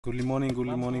Good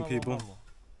morning people,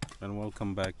 and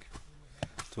welcome back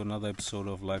to another episode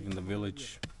of Live in the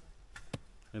Village.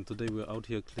 And today we're out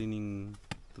here cleaning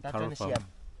the taro farm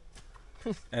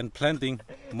and planting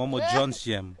Momo John's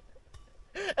yam,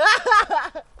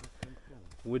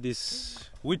 which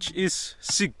is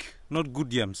sick, not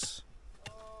good yams.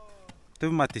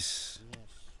 Tomatis.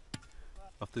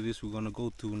 After this we're gonna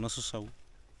go to Nasusau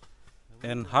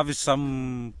and harvest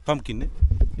some pumpkin.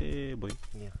 Hey boy.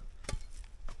 Yeah.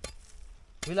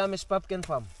 Wilamis pumpkin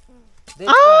farm.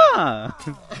 Ah!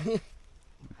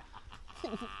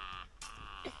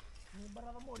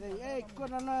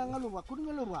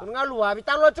 Ngaluwa,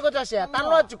 bitan lo cuko ya, tan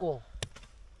lo cuko.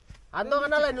 Ando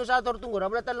kana lain usaha tunggu,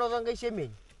 ramai tan lo tangkai semen.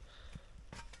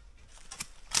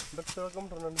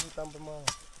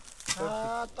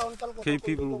 Okay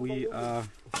people, we are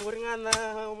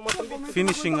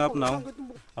finishing up now.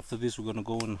 After this we're gonna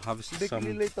go and harvest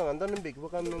some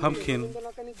pumpkin,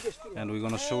 and we're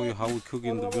gonna show you how we cook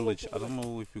in the village. I don't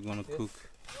know if we're gonna cook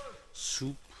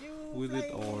soup with it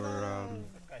or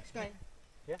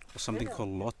something called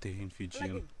Lote in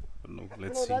Fijian. I don't know,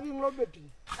 let's see.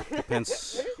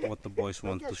 Depends what the boys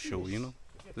want to show, you know.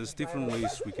 There's different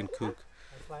ways we can cook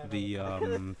the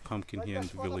pumpkin here in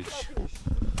the village.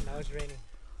 Now it's raining.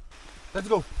 Let's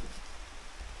go.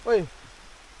 Oi.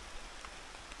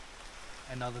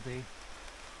 Another day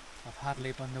of hard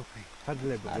labor, no pay. Hard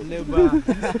labor. Hard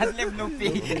labor, no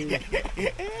pay.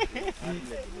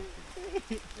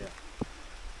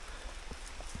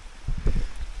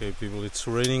 Okay people, it's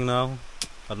raining now.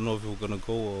 I don't know if we're gonna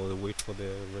go or wait for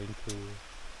the rain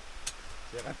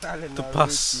to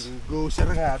pass.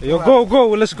 Yo, go,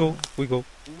 let's go. We go.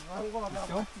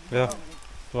 Yeah.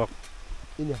 Walk.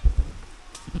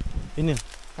 In here.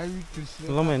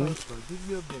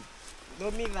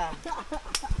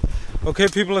 Okay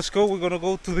people, let's go. We're gonna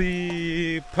go to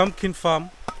the pumpkin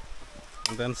farm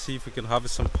and then see if we can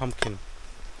harvest some pumpkin.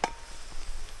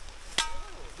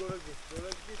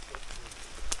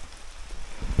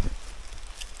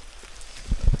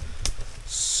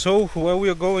 So where we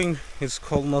are going is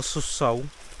called Nasusau.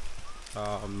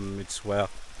 It's where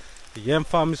the yam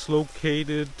farm is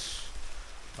located.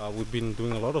 We've been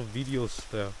doing a lot of videos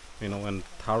there, you know, and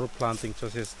taro planting,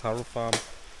 just as taro farm,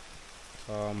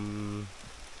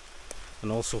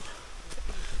 and also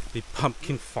the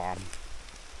pumpkin farm.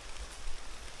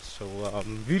 So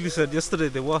Willie said yesterday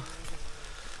there were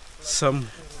some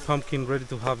pumpkin ready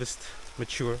to harvest,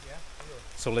 mature.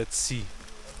 So let's see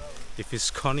if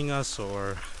he's conning us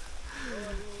or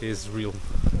he's real.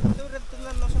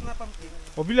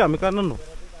 Oh, Billy, I'm no.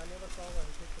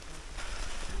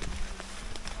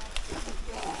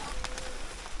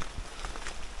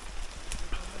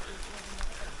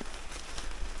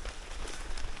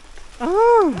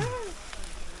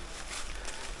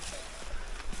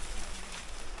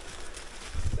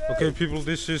 Okay people,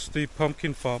 this is the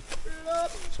pumpkin farm.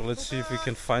 So let's see if we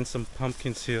can find some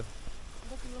pumpkins here.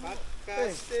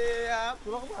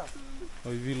 Oh,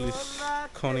 Will is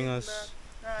conning us.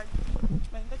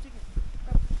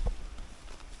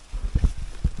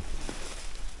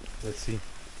 Let's see.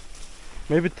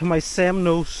 Maybe to my Sam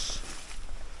knows.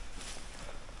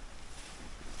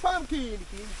 Pumpkin.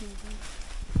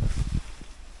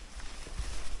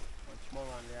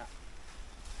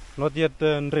 Not yet,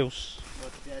 Reus.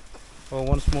 Not yet. Oh,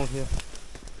 one small here.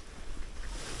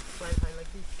 Fine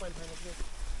like this, fine like this.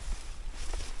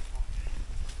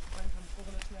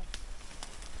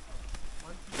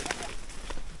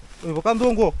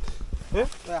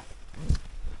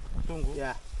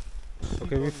 Yeah.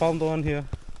 Okay, we found one here,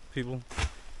 people.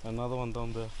 Another one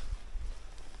down there.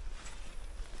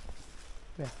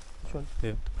 Yeah, which one?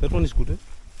 Yeah, that one is good, eh?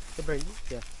 The brain?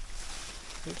 Yeah.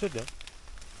 It's okay.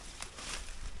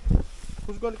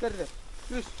 Who's going to carry that?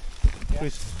 Chris.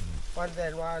 Chris, One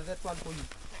there, one that one for you.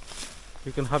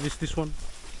 you can harvest this one.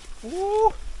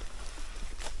 Woo!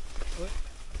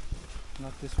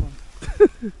 Not this one.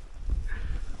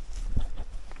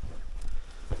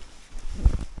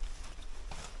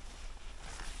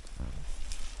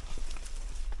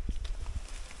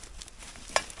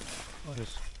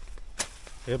 Yes.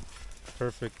 Yep,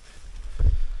 perfect.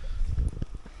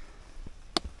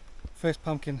 First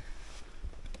pumpkin.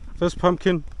 First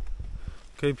pumpkin.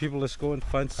 Okay people, let's go and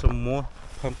find some more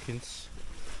pumpkins.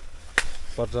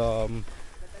 But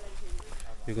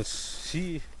you can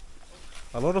see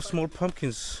a lot of small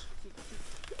pumpkins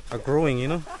are growing, you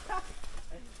know.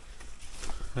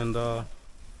 And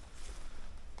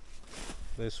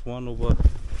there's one over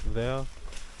there.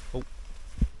 Oh.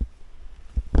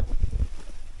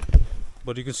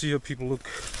 But you can see here, people, look,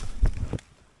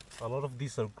 a lot of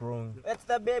these are growing. That's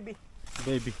the baby.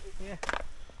 Baby. Yeah.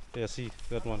 Yeah, see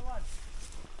that one.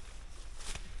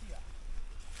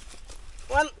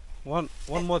 One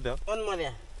more there. One more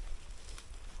there.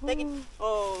 Take it.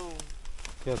 Oh.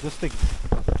 Yeah, just take it.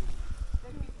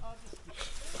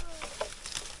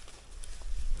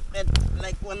 That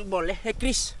like one ball, eh? Hey,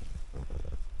 Chris.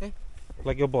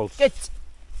 Like your balls. Catch.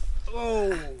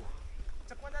 Oh.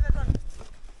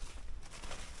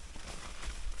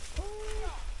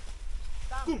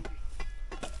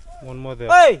 One more there.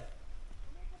 Hey!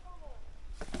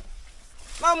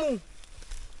 Mamu!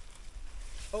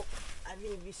 Oh, I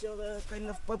think this is a kind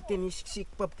of pumpkin. He's sick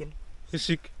pumpkin. He's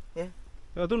sick? Yeah.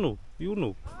 I don't know. You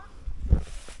know.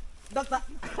 Doctor!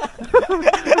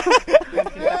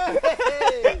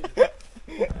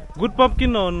 Good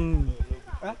pumpkin on.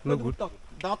 Huh? No good.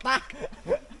 Doctor!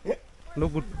 No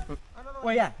good. Oh,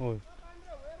 yeah. Oh.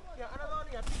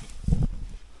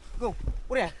 Go.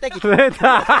 Udah, take it.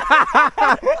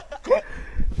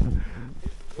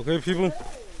 Okay, people.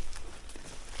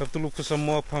 Have to look for some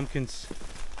more pumpkins.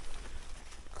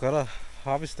 Gotta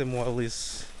harvest them while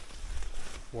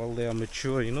they are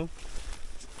mature, you know,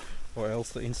 or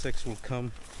else the insects will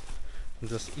come and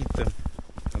just eat them,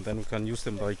 and then we can use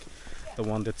them like the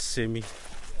one that Semi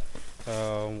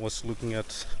was looking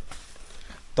at.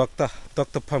 Dr.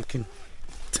 Pumpkin.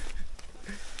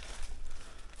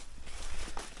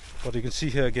 But you can see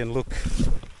here again, look,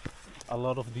 a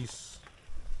lot of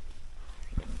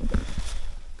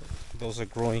those are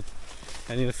growing,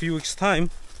 and in a few weeks time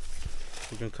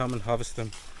we can come and harvest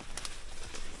them.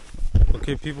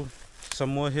 Okay, people, some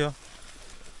more here.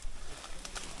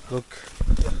 Look.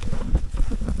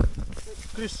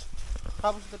 Chris,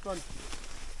 harvest that one.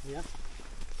 Yeah.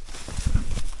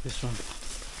 This one.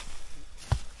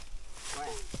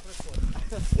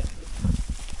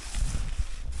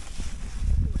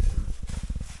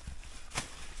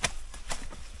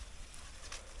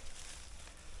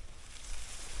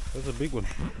 That's a big one.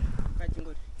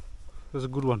 That's a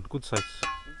good one, good size.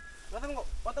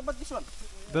 What about this one?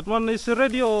 That one is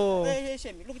ready or? Hey,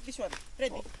 Sammy, look at this one.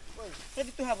 Ready.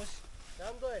 Ready to harvest.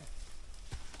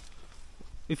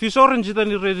 If it's orange,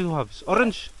 then it's ready to harvest.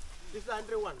 Orange? This is the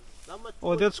 101.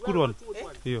 Oh, that's good one.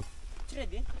 Here. It's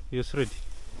ready. Yes, ready.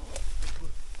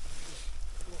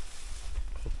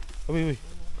 Oh,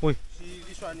 wait. See,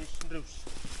 this one is rose.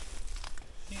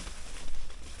 See,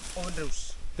 oven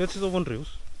rose. That's the one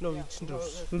rose. No, it's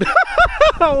rose.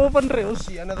 Open rose.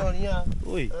 See, another one here.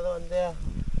 Oi. Another one there.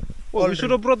 Oh, we should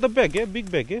have brought the bag, eh? Big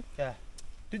bag, eh? Yeah.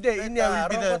 Today, India will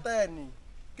be the.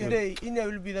 Today, India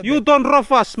will be the. You don't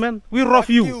rough us, man. We rough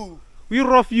you. We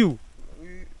rough you.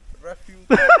 We rough you.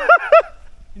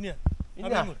 India.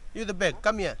 India, you the bag.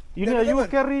 Come here. You know, you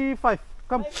carry 5.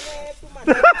 Come.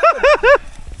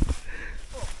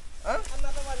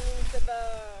 Another one inside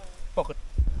the Pocket.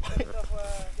 of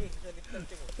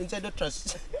Inside the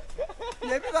truss.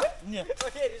 yeah.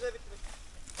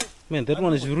 Man, that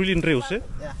one is really in rails, eh?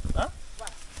 Yeah. Huh?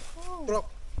 Drop.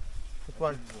 That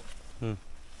one.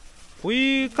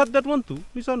 We cut that one too.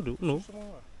 We don't do. No.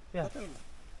 Yeah.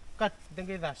 Cut. Then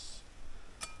get this.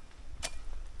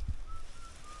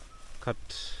 Cut.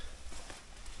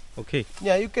 Okay.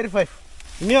 Yeah, you carry 5.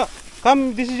 Mia,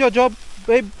 come. This is your job,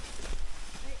 babe.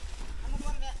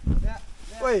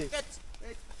 Wait.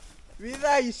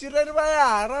 Vida, isiran ba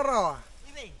ya? Raro.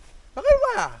 Bakit ba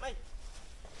ya?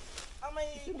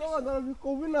 Sino ka na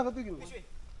COVID na katugin mo?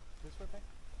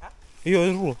 Iyo,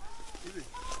 rule.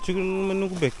 Chicken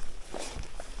menunggu back.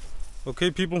 Okay,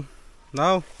 people.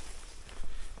 Now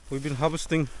we've been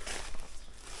harvesting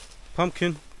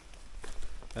pumpkin,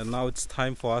 and now it's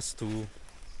time for us to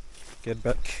get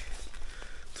back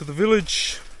to the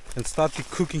village and start the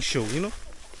cooking show, you know.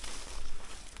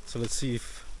 So let's see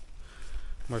if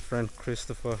my friend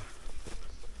Christopher,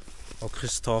 or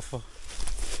Christopher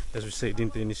as we say it in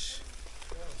Danish,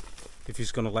 if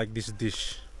he's gonna like this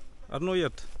dish. I don't know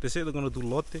yet. They say they're gonna do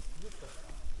Lote.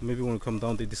 Maybe when we come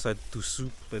down they decide to do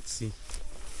soup. Let's see.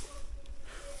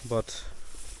 But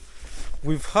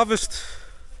we've harvested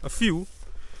a few,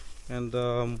 and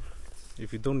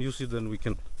if we don't use it, then we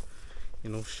can, you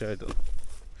know, share it.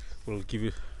 We'll give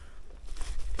it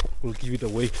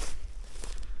away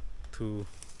to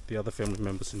the other family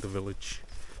members in the village.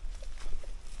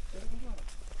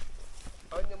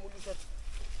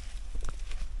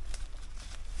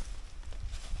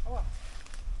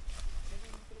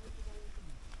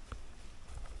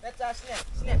 That's a snack.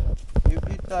 You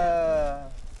eat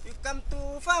You come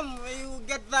to farm, you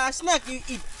get the snack, you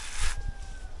eat.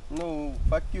 no,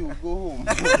 fuck you, go home.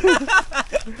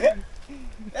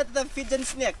 That's the pigeon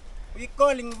snack. We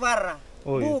calling vara.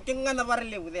 Oi. Buking nga na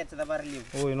bariliw. That's the bariliw.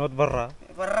 Oh, not barra.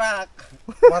 Barak.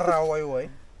 Para why.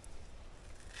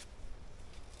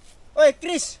 Oi,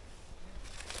 Chris.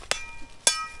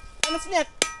 Ano snack?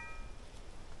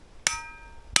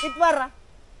 Eat para.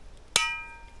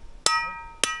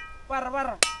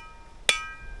 Para.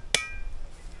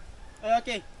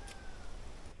 Okay.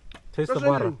 Taste the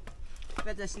butter.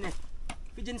 That's a snack.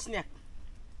 Pigeon snack.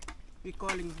 We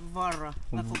calling Vara,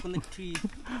 a coconut tree.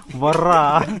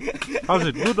 Vara. How's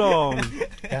it? Good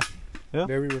Yeah. Yeah?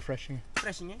 Very refreshing.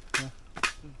 Refreshing, eh?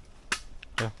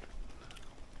 Yeah.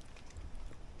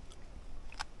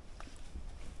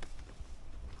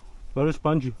 Very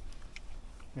spongy.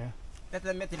 Yeah. That's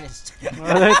the mattress.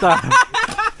 Later.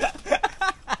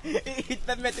 Eat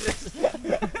the mattress.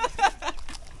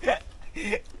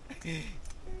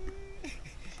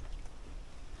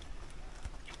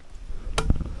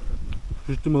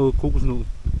 Just med kokosnød.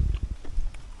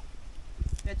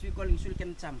 That's we calling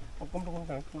sulken cham.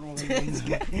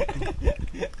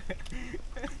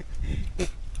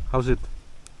 How's it?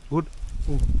 Good?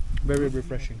 Very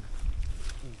refreshing.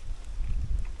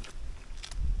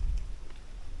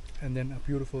 And then a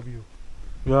beautiful view.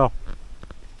 Yeah.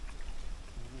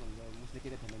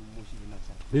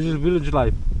 This is village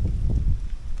life.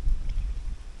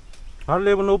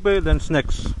 Hardly even open, then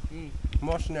snacks.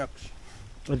 More snacks.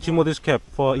 And Chimo this cap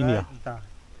for India.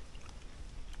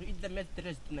 We eat the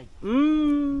mattress tonight.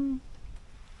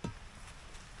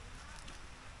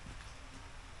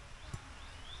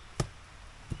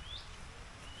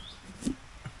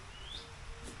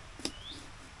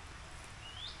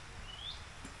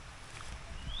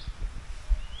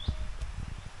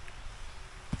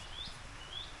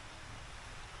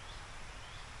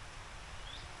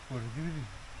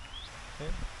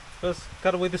 First,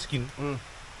 cut away the skin.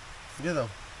 You know.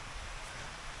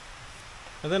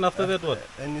 And then after that, what?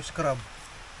 And you scrub.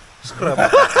 Scrub.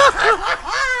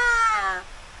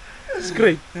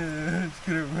 Scrape.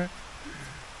 Scrub.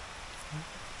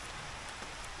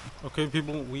 Okay,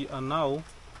 people, we are now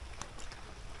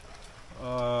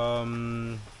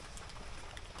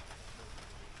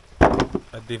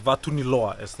at the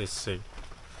Vatuniloa, as they say.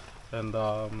 And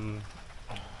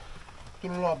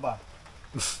Tunloba.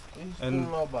 And-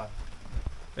 Tunloba.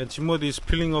 And Chimodi is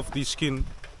peeling off the skin,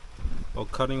 or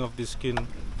cutting off the skin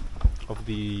of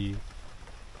the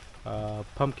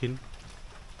pumpkin.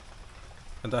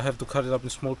 And I have to cut it up in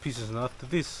small pieces. And after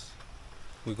this,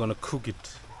 we're gonna cook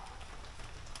it.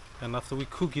 And after we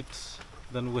cook it,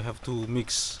 then we have to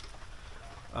mix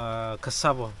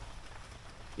cassava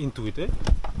into it.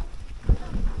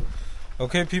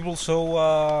 Okay, people.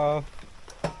 So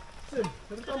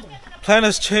plan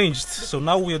has changed. So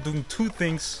now we are doing two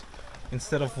things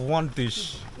instead of one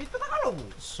dish.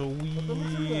 So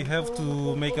we have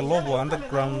to make a Lovo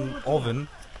underground oven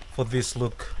for this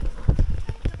look.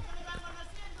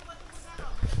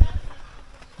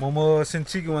 Momo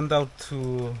Senchiki went out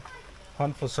to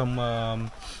hunt for some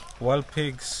wild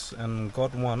pigs and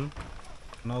got one.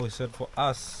 Now he said for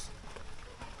us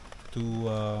to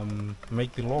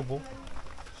make the Lovo,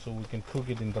 so we can cook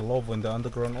it in the Lovo in the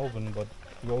underground oven. But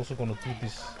we're also gonna do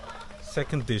this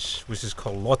second dish, which is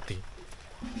called Lote.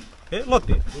 Hey,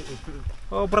 Lote.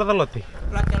 Oh, brother Lote.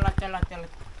 Lote.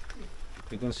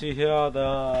 You can see here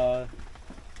that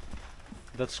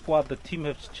squad, the team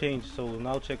has changed. So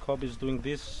now Jacob is doing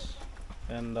this,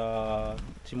 and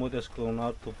Timothy has gone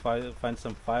out to find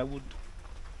some firewood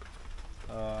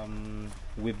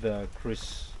with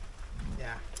Chris.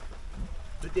 Yeah.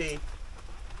 Today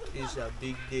is a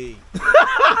big day.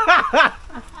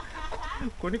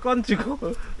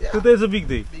 Yeah. Today's a big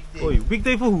day. Big day. Oi, big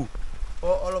day for who? For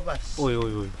all of us. Oi.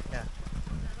 Yeah.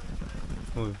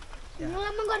 Oi. Yeah.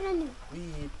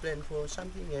 We plan for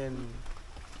something and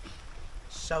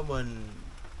someone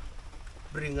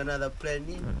bring another plan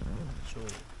in. So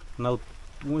Now,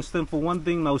 instead for one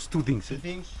thing, now it's two things. two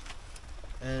things.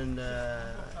 And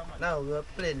now we are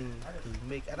planning to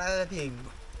make another thing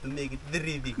to make it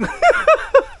three things.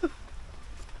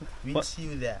 We'll see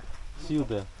you there. See you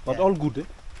there. But Yeah. all good, eh?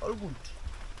 All good.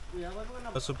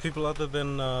 So people other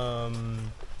than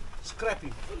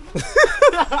Scrapping.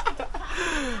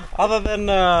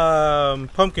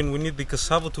 pumpkin, we need the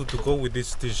cassava to go with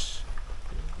this dish,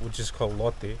 which is called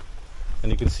Lote.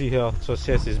 And you can see here,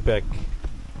 Socias is back.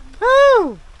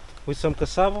 Woo! With some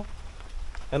cassava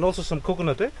and also some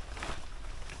coconut, eh?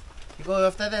 You go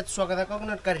after that, swag the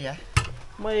coconut curry, yeah?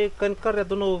 My curry, I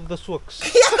don't know the swags.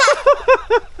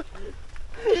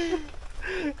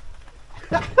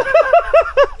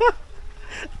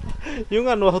 You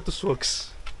don't know how to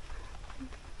swags.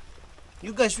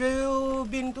 You guys, where you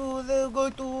been to go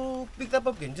to pick the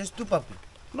pumpkin? Just two pumpkin.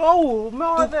 No,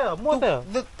 more there.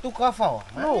 To Kava.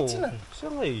 No,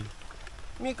 sorry.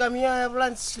 Me come here, have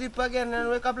lunch, sleep again, and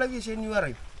wake up like this, and you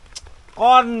arrive.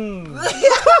 Con.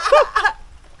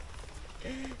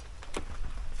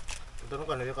 Ito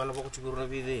kan dia kana pokok siguro na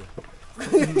video.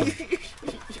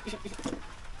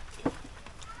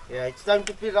 Yeah, it's time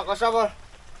to peel the cassava.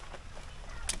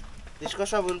 This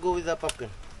cassava will go with the pumpkin.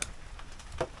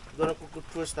 Gonna cook it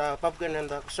first the pumpkin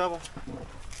and the cassava.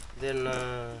 Then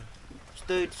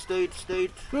stir it.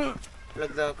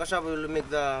 Like the cassava will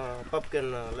make the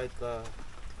pumpkin like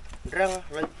drang,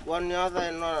 like one other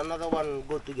and another one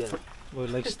go together.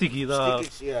 Well, like sticky the.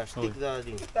 Stick the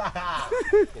thing.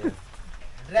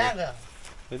 Drang.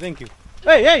 Okay, thank you.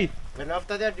 Hey! And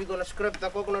after that, we're gonna scrape the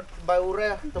coconut by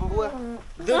urea, tambua.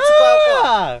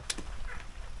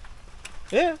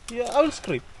 Yeah, I will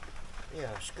scrape.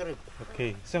 Yeah, scrape.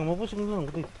 Okay, sayang mo po sung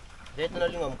lang ko. Dito na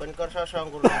lingam, kan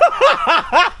karsasang ko.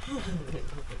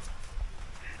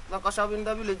 The cassava in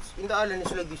the village, in the island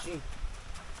is like this.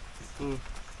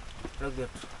 Like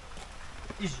that.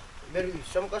 Easy. Very easy.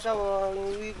 Some cassava,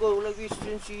 we go like this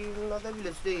in the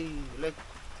village, they like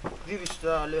this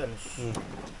the lions.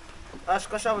 As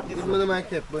cassava, this is my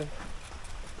tip, boy.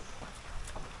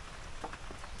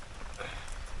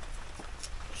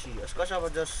 See, as cassava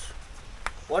just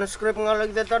one scrape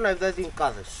like that, and I think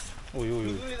covers.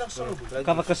 Uy.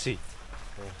 Kava kasi.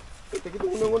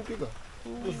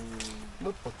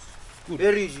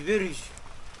 Very easy.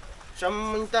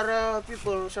 Some entire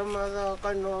people, some other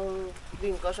kind of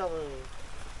thing, cassava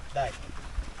die.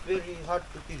 Very hard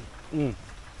to kill.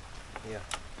 Yeah.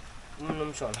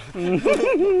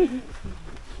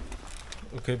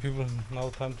 Okay, people, now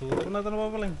time to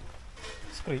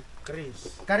scrape.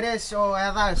 Kares o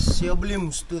atas, your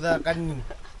blims to the canning.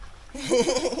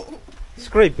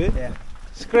 Scrape it? Yeah.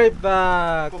 Scrape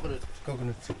the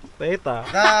Coconut. Eta.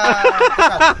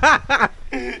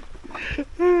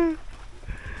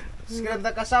 Scrape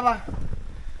the cassava.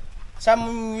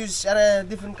 Some use a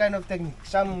different kind of technique.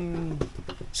 Some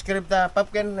scrape the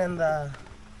pumpkin and the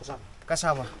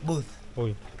cassava, both.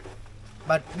 Oy.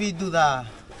 But we do the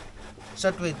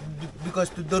short way because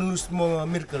to don't lose more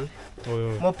miracle,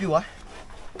 more pure.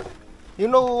 You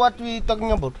know what we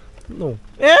talking about? No.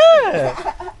 Yeah.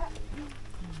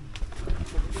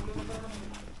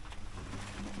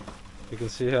 You can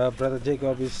see Brother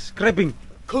Jacob is scraping.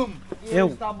 Come.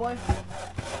 Ew. Star boy.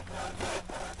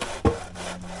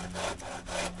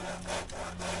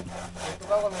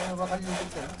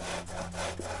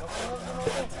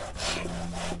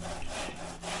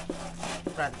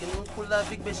 Brad, can you pull the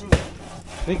big basin?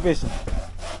 Big basin.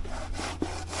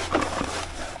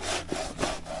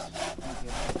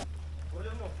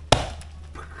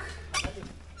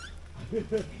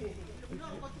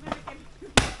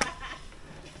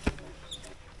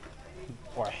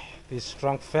 Boy, this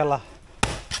drunk fella.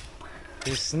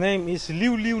 His name is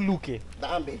Liu Luke.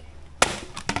 Dambe.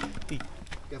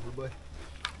 Careful boy.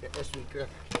 Yes, we crack.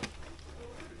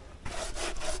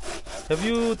 Have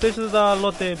you tasted the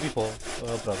Lote before,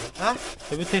 brother? Huh?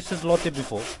 Have you tasted Lote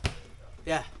before?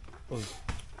 Yeah. Oh.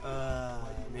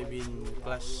 Maybe in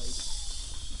class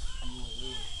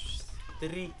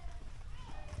 3.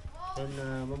 And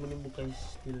Mama Nimbuka is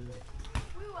still.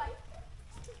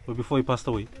 Well, before he passed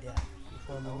away? Yeah.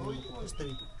 Before Mama Nimbuka passed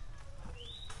away.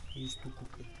 He used to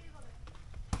cook it.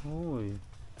 Oh. Yeah.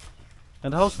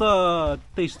 And how's the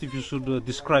taste, if you should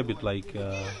describe it? Like,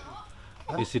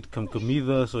 is it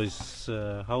comidas or is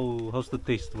how's the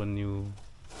taste when you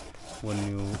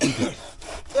eat it?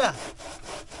 Yeah.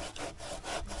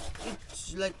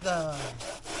 It's like the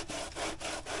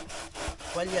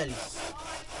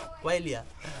Qualia.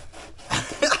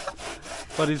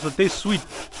 But it's a taste sweet.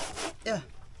 Yeah.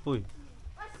 Oi.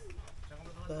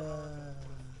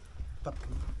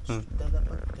 Pumpkin. Hmm.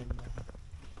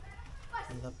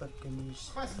 The pumpkin is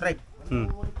ripe.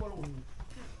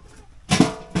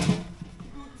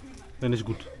 Then it's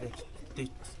good.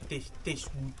 Taste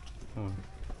good.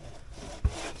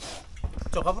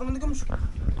 So, cover mo comes.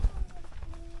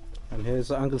 And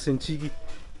here's Uncle Senchigi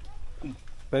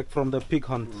back from the pig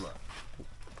hunt.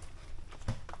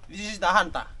 This is the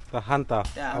hunter. The hunter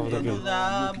Yeah, of the you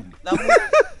know film.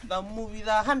 the movie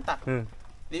The Hunter.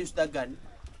 They use the gun.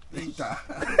 This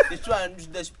one use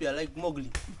the spear like Mowgli.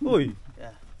 Oi.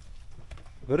 Yeah.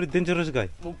 Very dangerous guy.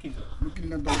 Mungkin. Looking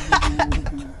lang daw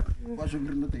pasok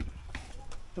rin natin.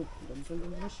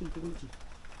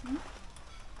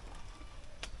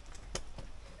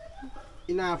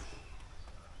 Enough.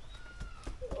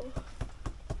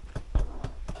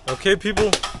 Okay,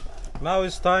 people, now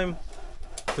it's time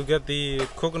to get the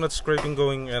coconut scraping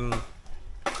going, and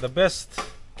the best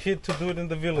kid to do it in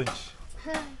the village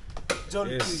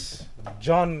is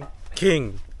John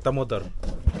King Tamodar.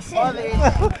 John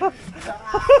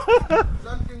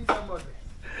King Tamodar.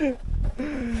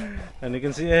 And you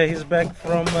can see he's back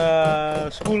from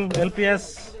school,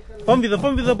 LPS. From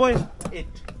with the boy? 8.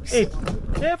 8.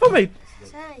 Yeah, from 8.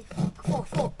 4.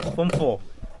 From 4.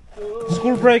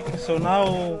 School break, so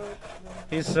now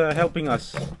he's helping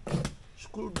us.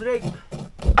 School break.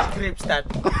 Script start.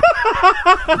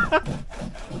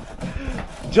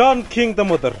 John King the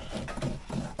mother.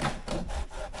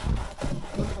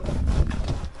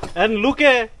 And Luke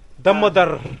the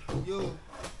mother.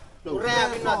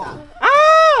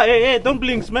 Ah, hey, don't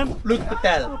blink, man. Luke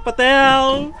Patel.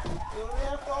 Patel.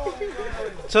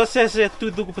 So says it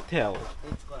to Duke Patel.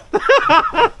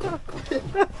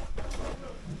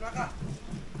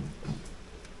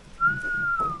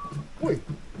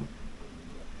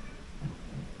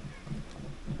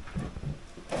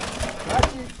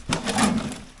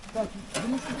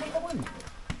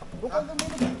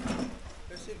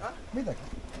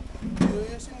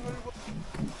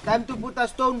 Time to put a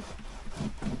stone.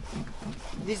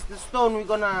 This the stone we're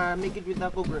gonna make it with the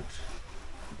coconut.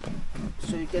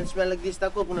 So you can smell like this the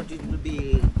coconut, it will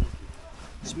be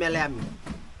smell yummy.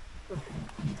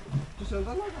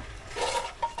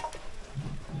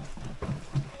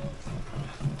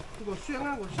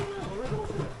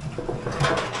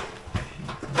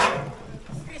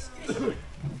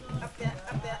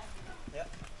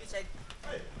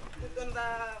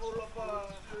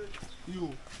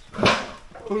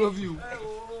 All of you.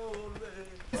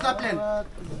 What's the plan?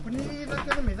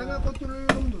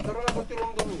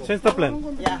 Change the plan.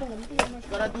 Yeah.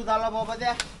 Gonna do the love over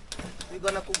there. We're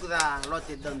gonna cook the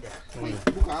lote down there.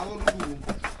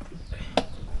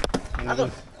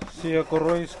 See a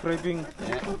Koroi scraping.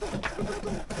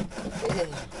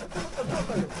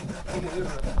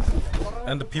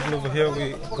 And the people over here,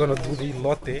 we're gonna do the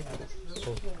Lote.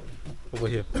 So, over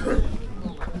here.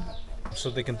 So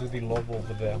they can do the Lovo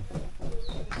over there.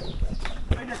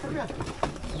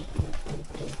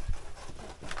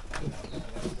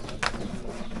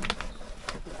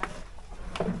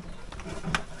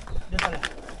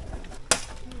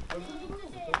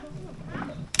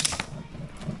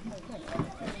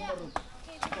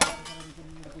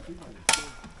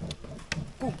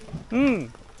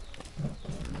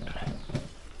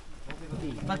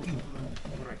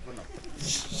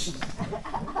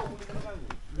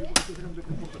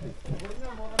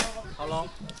 How long?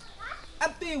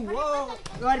 Up to you. Whoa.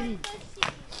 Sorry.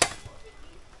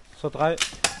 So try.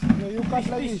 You cut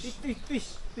like this.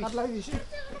 Twist. Cut like this.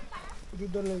 You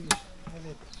do like this. Like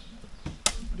that.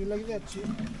 Do like that, see?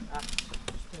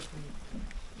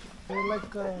 You like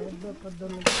cut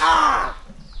down like that.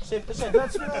 Same to same.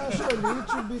 That's slowly, it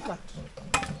should be cut.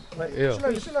 Yeah.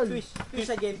 Slowly. Twist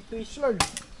again. Twist. Slowly.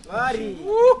 Sorry.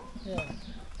 Yeah.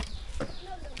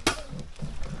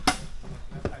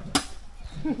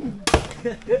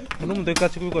 Ano mo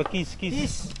dekat siya ko kiss.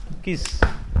 Kiss,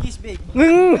 babe.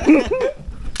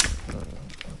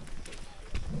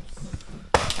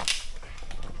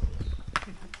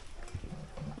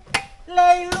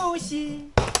 Lay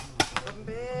Lucy.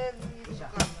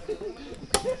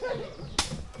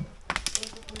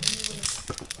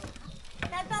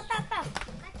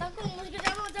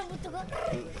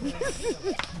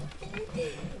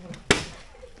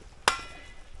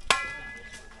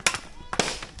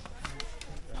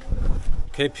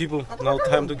 Okay, people, now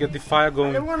time to get the fire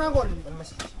going.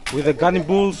 With the gunny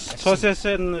bulls, sauces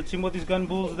and Timothy's gun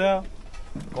bulls there.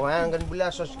 Kau yang kan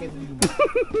bela sos ke dulu.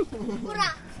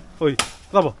 Oi,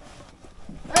 Lovo.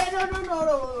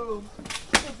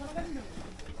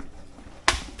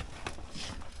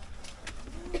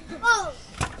 No.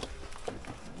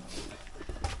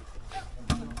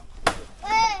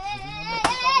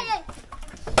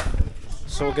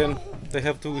 So again, they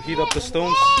have to heat up the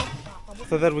stones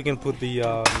so that we can put the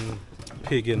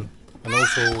pig in, and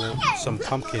also some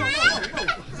pumpkin.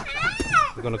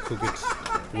 We're gonna cook it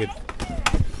with.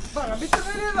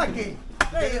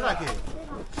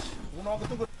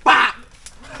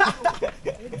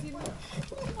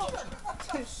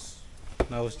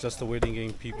 Now it's just a waiting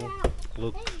game, people.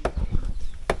 Look,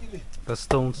 the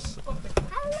stones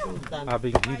are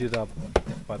being heated up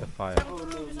by the fire.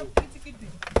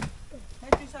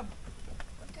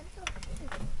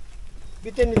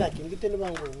 Bitin ni lagi, bitin ni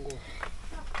bangku.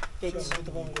 Kecil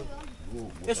tu bangku.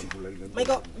 Yes,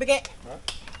 Miko, bike.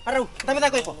 Aru, tapi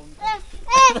tak kau.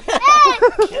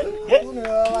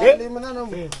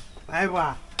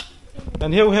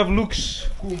 And here we have Luke's.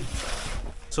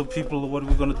 So people, what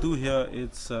we're gonna do here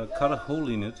is cut a hole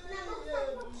in it,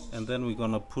 and then we're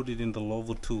gonna put it in the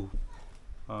Lovo too.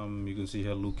 You can see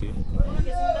here Luke.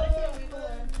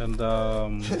 And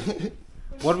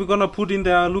what we're gonna put in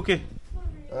there, Luke?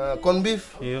 Corn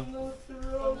beef, Yeah.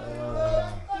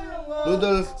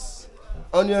 noodles,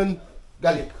 onion,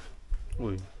 garlic.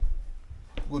 Oi.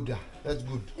 Good, yeah. That's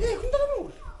good.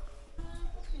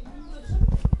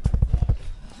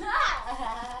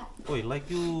 Oi, like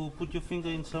you put your finger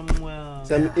in somewhere.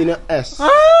 Some in a S.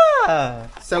 Ah!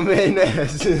 Somewhere in a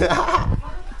S.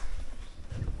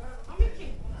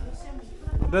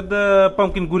 That the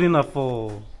pumpkin good enough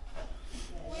for?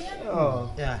 Oh.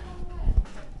 Yeah.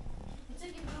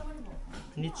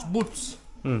 Needs boots.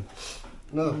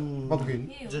 No, pumpkin.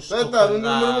 Just That open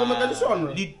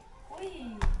no. lid.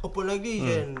 Open like this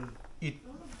and eat.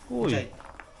 Oi. Inside.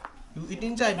 You eat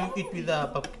inside, you eat with the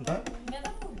pumpkin.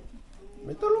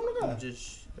 May tulong na ka.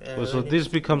 Just, Oh, so this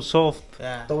becomes soft.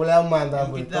 yeah. Tawala ang manda,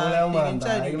 boy. Kita- Tawala ang manda.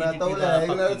 inside, you Igna eat tawala. with the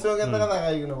Igna pumpkin. so kita kata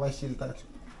kayo na wasil ta.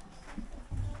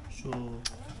 So,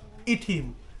 eat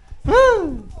him.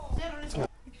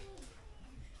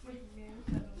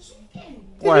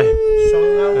 Why?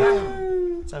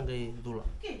 Sanggay dula.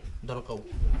 Dala kau.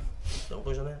 Dala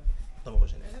kau sana. Dala kau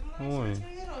sana. Oi.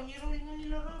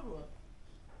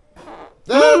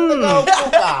 Tagaw ko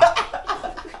ka.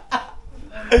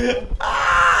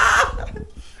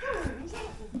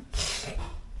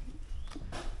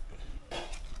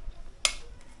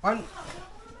 One.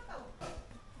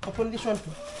 Open this one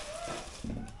too.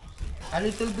 A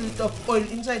little bit of oil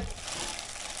inside.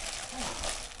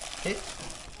 Okay.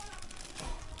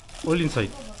 All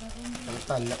inside.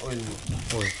 Tan na oil mo.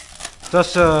 Oi.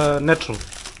 That's natural.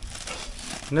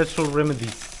 Natural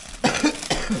remedies.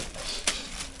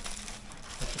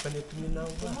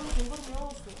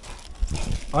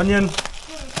 Onion.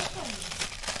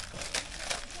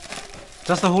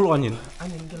 Just the whole onion.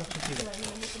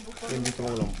 Hindi ko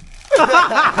ulam.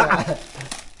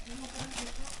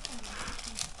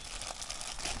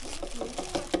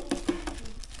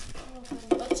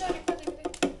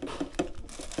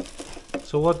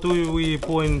 So what do we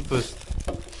pour in first?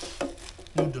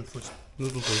 Noodle first.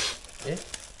 Noodle first. Eh?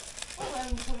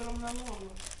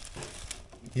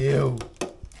 Yo.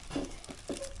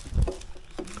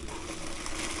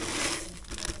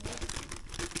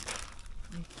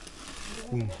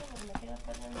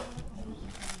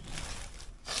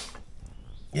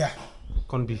 Yeah.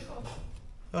 Corned beef.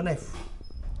 Your knife.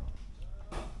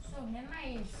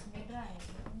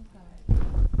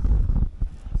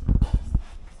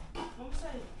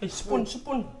 Hey, spoon,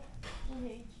 spoon.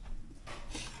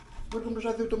 Pwede kong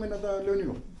sa ito may nata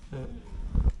leonino.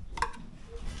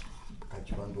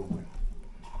 Kachi bando mo.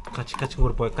 Kachi kachi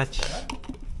ngor boy kachi.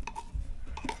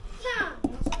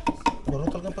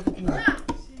 Rotol kan pakai ini.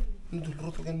 Noodle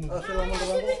rotol kan. Salamat ka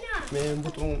bang. May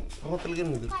butong rotol gan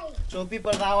mo. So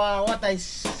people tawa what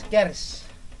is scarce.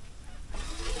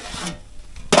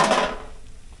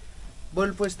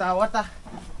 Bol pues tawa ta.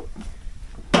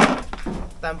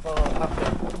 Time for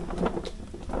pumpkin.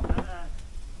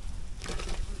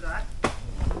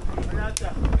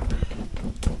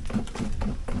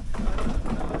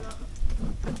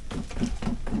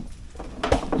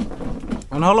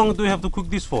 And how long do we have to cook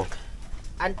this for?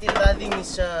 Until the thing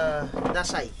is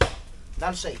dalsay.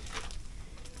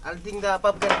 Until the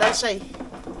pumpkin dalsay,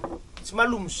 it's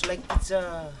malums like it's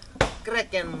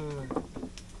crack and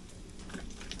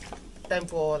time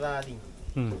for the thing.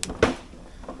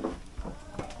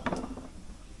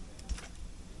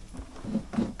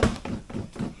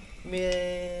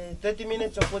 Me 30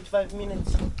 minutes or 45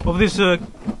 minutes. Of this Yeah,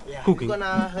 cooking? you're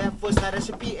gonna have first the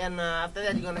recipe and after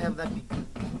that you're gonna have that bit.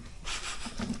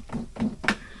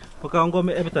 Okay, I'm going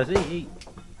to appetize. Hey,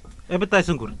 appetize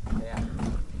ngor. Yeah.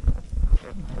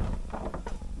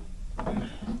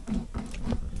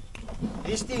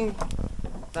 This thing,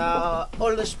 the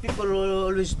oldest people will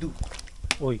always do.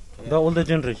 Oi, the older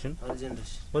generation. All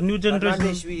generation. But new But generation.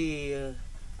 nowadays we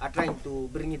are trying to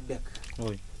bring it back.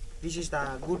 Oi. This is the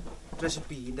good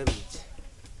recipe in the village.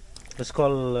 It's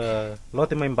called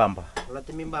Lote Mbamba. Lote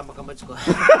mimba makambat ko.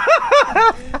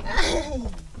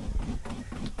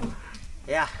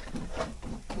 Yeah.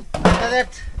 After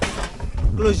that,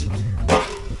 close it.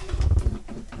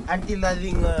 Until the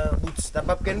thing boots, the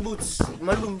pumpkin boots,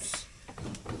 malums.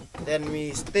 Then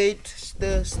we stir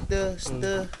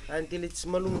until it's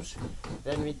malums.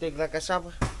 Then we take the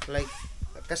cassava, like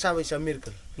cassava is a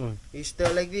miracle. We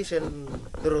stir like this and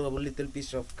throw a little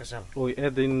piece of cassava. Oi,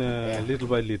 add in little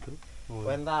by little.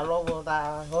 When the Lovo,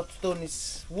 the hot stone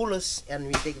is woolers, and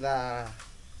we take the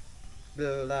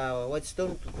white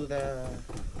stone to do the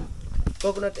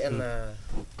coconut and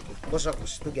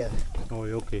kosakos together. Oh,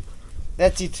 okay.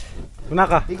 That's it.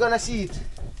 Unaka, You're gonna see it.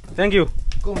 thank you.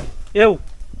 Come. Ew.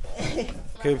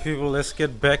 Okay, people, let's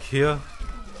get back here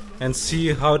and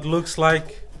see how it looks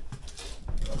like.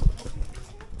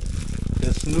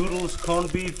 There's noodles,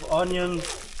 corned beef, onion,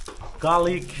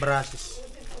 garlic, harasses.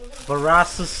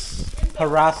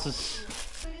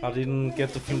 I didn't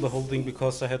get to film the whole thing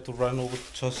because I had to run over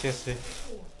to Jose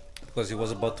because he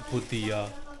was about to put the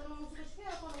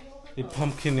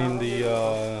pumpkin in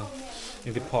the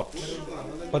pot.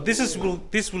 But this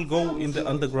will go in the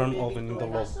underground oven in the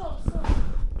Lovo.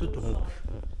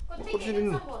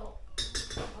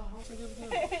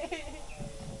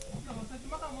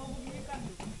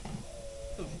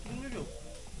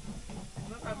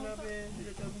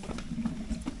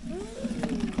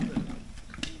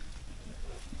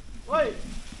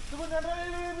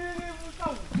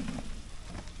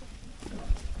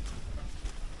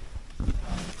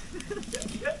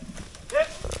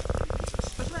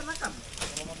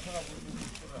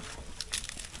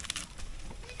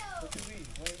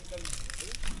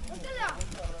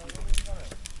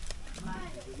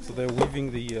 So they're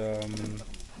weaving the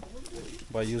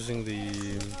by using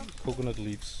the coconut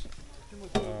leaves,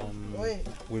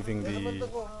 weaving the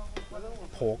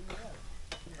pork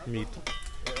meat,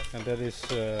 and that is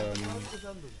to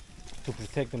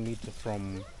protect the meat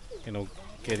from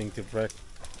getting directly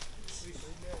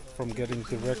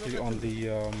on the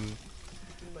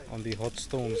hot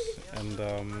stones, and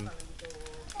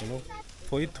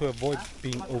for it to avoid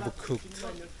being overcooked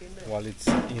while it's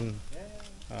in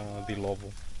the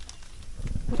Lovo.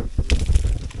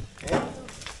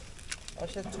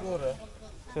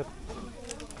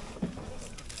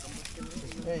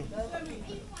 Hey.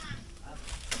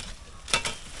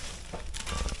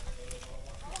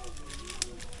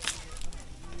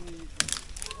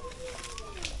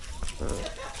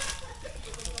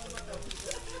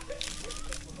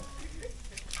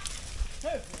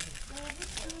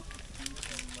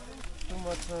 Too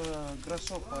much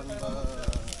grasshopper and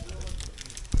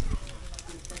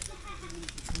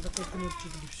the coconut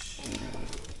leaves.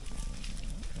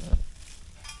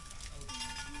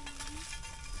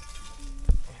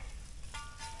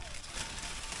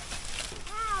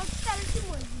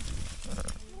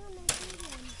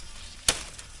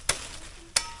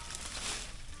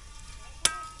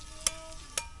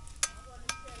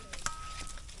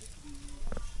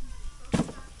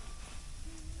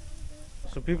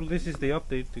 So people, this is the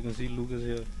update. You can see Lucas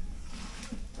here.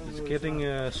 It's getting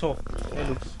soft. It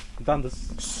looks done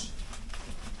this.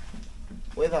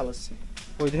 with alles.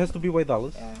 Oh, it has to be white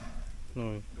alles? Yeah.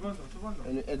 No.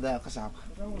 And add the cassava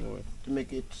to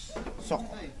make it soft.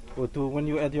 Oh, when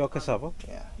you add your cassava?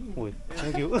 Yeah. Wait,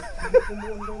 thank you. You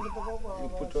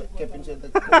put a cap inside the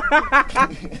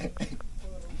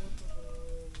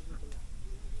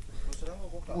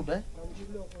good, eh?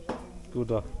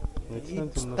 Good.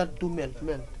 It start to melt.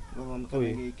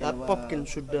 That pumpkin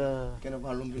should the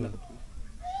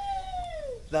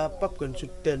pumpkin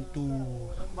should turn to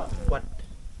what?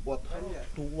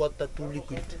 To water, to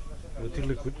liquid. To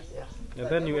liquid? Yeah. And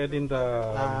then you add in the...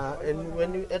 and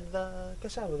when you add the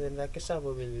cassava, then the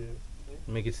cassava will...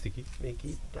 Make it sticky? Make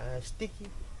it sticky.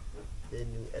 Then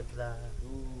you add the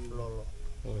lolo.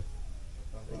 Okay.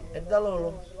 Add the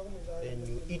lolo. Then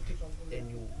you eat it. Then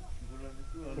you...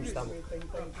 stomach.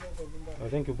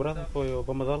 Thank you, brother, for your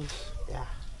pamadals. Yeah.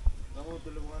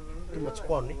 Too much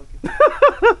corn, eh?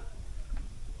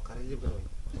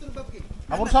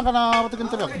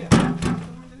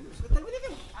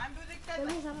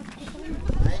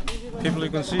 People,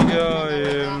 you can see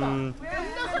here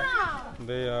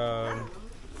they are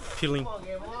peeling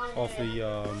off the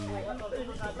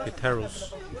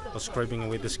taros, or scraping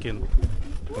away the skin.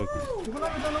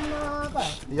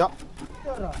 Ya.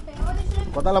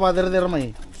 Kota la madre de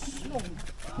Ramai.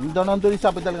 And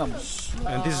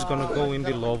this is gonna go in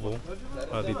the Lovo,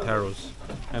 the taros.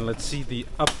 And let's see the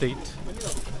update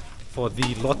for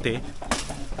the Lote.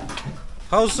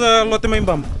 How's Lote main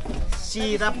bump?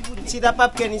 See the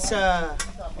pumpkin is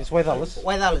It's white alles.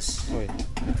 white alles. Wait.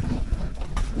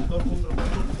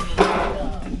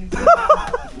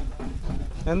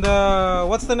 And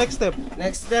what's the next step?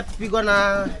 Next step, we're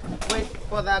gonna wait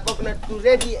for the coconut to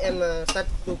ready and start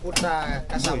to put the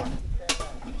cassava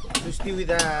to stew with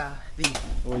the thing.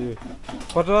 Oh, yeah.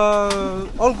 But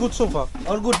all good so far.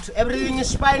 All good. Everything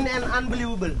is fine and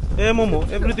unbelievable. Hey Momo,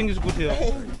 everything is good here.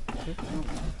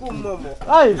 Momo.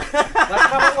 Ay!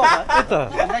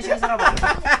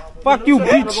 Fuck you,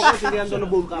 bitch!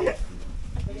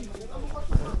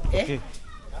 Okay.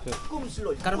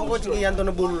 Karena kau cakap yang tu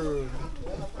nabul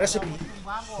recipe,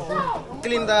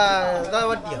 clean the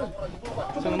what dia?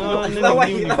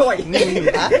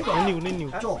 New.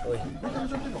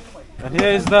 And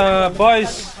here is the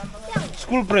boys'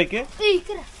 school break, eh?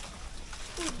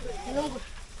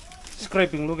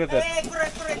 Scraping, look at that.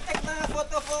 Correct. Take the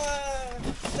photo for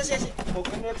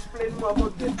Can you explain more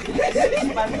about the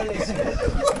Bangladesh?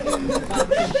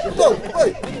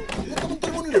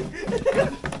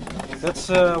 That's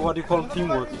what you call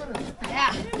teamwork.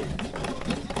 Yeah.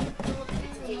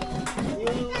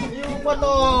 You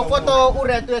photo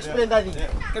Ure to explain that.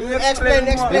 Can you explain?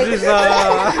 This is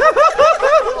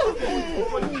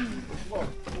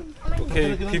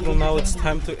okay, people. Now it's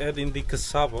time to add in the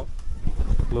cassava.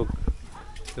 Look,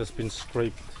 it's been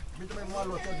scraped.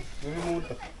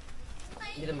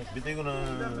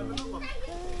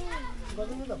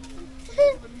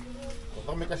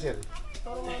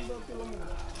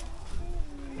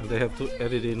 And they have to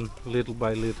add it in little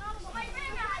by little.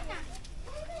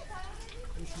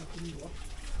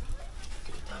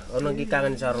 Anong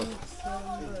gikangan sa ro?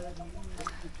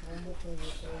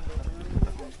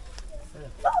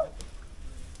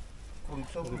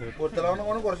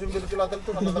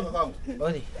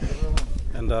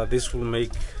 And this will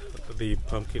make the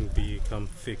pumpkin become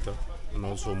thicker and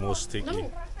also more sticky,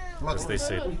 as they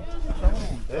said.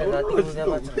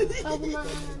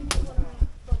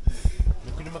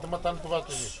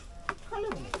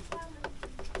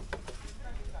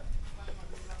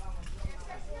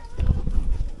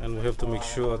 And we have to make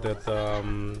sure that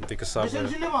the cassava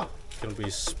can be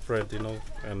spread, you know,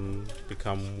 and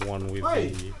become one with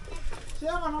the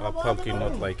pumpkin,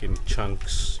 not like in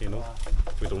chunks, you know.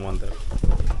 We don't want that.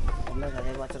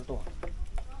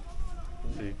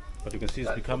 See, but you can see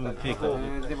it's becoming thicker.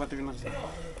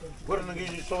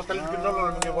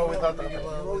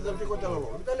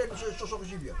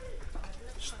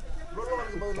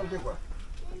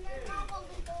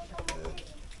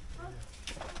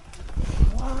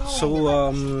 So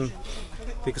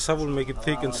the cassava will make it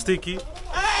thick and sticky,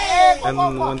 and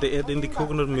when they add in the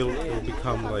coconut milk, it will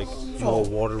become like more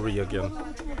watery again.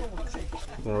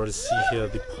 You can already see here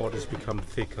the pot has become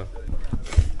thicker.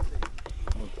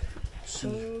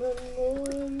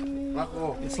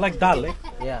 It's like dal, eh?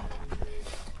 Yeah.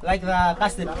 Like the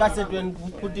custard when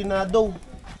put in a dough.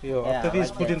 Yeah, after this,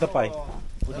 put in the pie.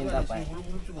 Put in the pie.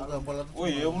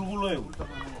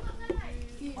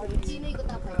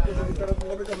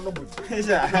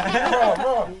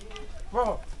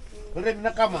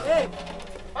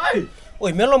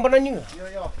 Oi, melon pa na niyo.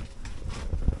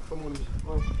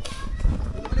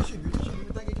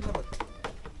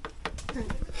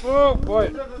 Oh boy.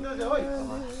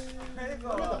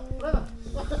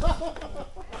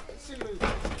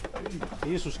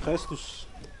 Jesus Christus.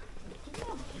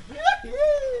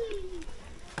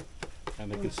 And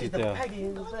I can see there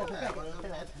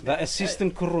the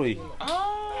assistant Kuroi.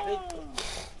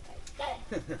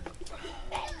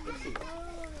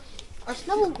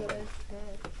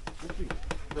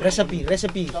 Recipe.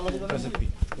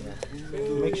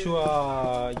 Make sure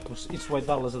it's white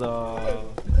dal as the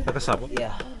cassava.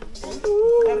 Yeah.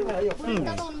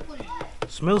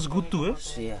 Smells good too, eh?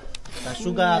 Yeah. The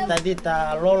sugar tadi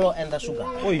ta lolo and the sugar.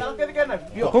 Oi,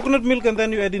 the coconut milk and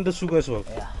then you add in the sugar as well.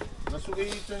 Yeah.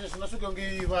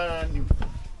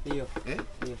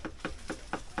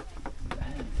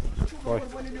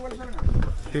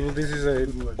 People, this is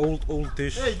an old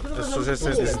dish. As I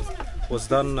said, it was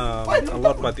done a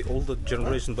lot by the older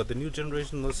generation, but the new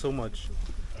generation not so much.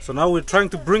 So now we're trying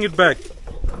to bring it back.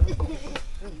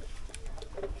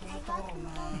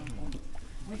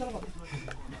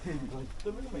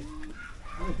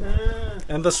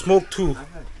 And the smoke too.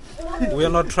 We are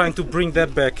not trying to bring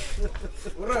that back.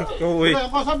 Go away.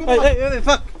 Hey,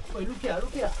 fuck!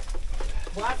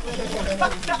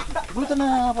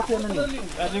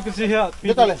 As you can see here,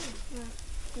 people,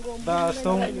 the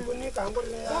stone.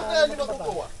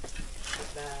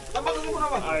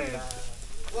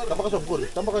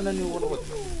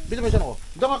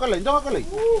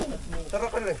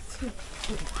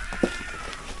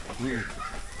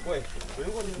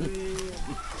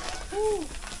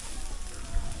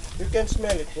 You can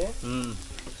smell it, yeah?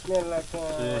 Smell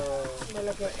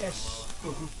like ash.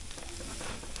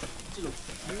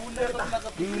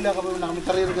 Bila ka ba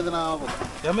nakamitarira ka na ako?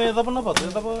 Ya may dapat na ba?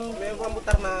 May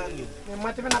mutar na. May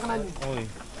mati na kanan. Oi.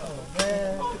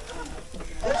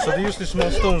 So they use these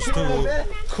small stones to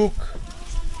cook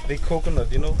the coconut,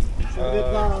 you know.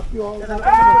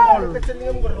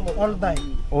 All die.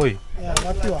 Oi. Yeah,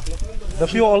 that pure. The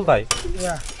pure all die.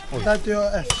 Yeah. That your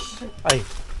ash. Aye.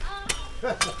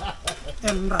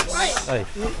 And rice. Aye.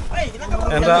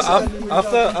 And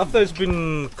after it's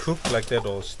been cooked like that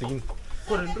or steamed,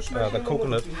 the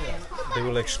coconut, they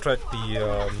will extract the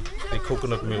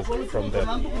coconut milk from that.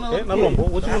 Okay, na lombo.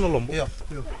 What do you want na lombo?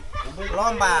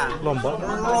 Lomba. Lomba.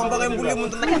 Lomba kay buli mo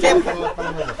nakikip.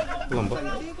 Lomba.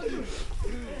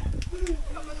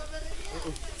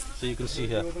 So you can see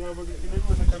here.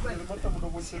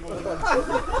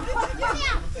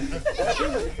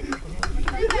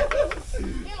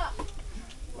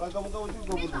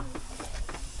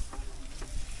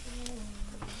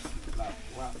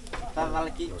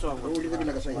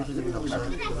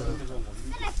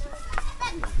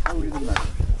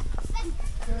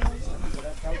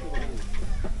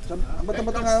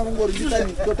 Tempat-tempat ang gori di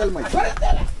tani total mai.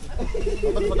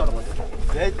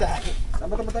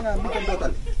 Tempat-tempat ang bukan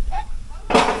total.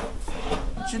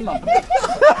 Sinma.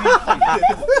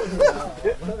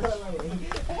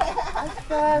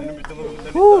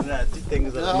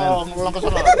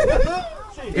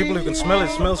 People, you can smell it.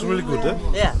 It smells really good, eh?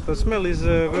 Yeah. The smell is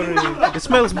very. It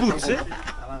smells boots, eh?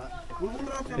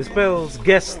 It smells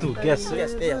gas too. Gas. Eh?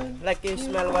 Yes, yeah. Like you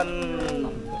smell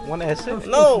One S. Eh?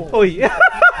 No. Oh yeah.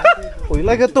 Oh, you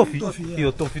like a toffee?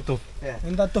 Yeah, toffee.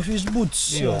 And that of his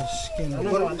boots. Yeah. Skin.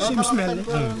 Same smell.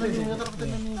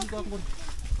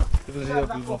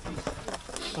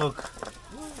 Look.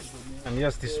 And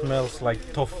yes, this smells like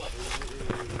toffee.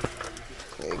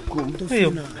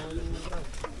 Feel.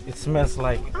 It smells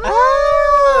like.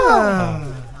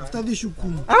 After this you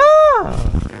come.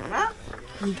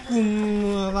 You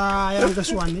come yang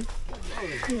kaswan.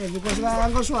 Yeah, because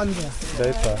yang kaswan there.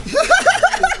 Data.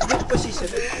 Good position.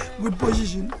 Good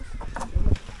position.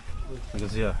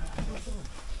 Because yeah.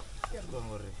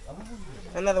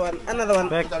 Another one.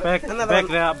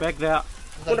 Back there.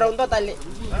 Full round totally.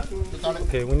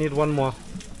 Okay, we need one more.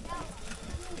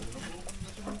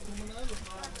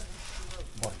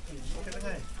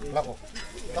 You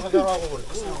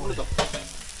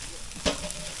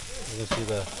can see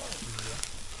that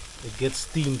it gets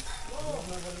steamed.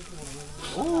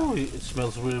 Oh, it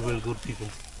smells really good, people.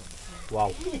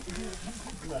 Wow.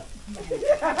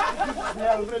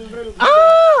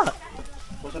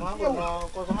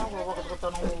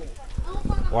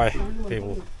 Why,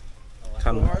 people?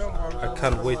 I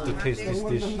can't wait to taste this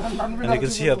dish. And you can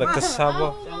see here the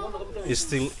cassava is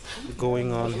still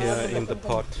going on here in the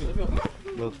pot.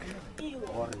 Look.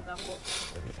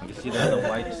 You see that, the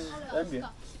white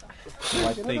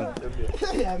thing.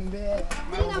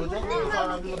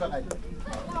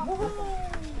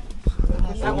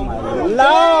 Oh my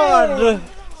Lord!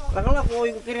 Nakala ko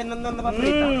yung kirin nandun na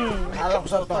paprika. Alak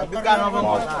sa to. Bigyan naman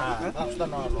mo.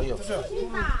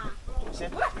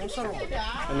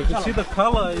 And you can see the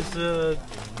color is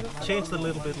changed a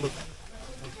little bit. Look.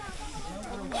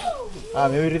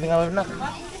 Maybe tinggal na.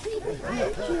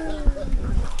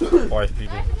 Boy,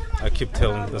 people, I keep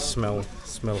telling you, the smell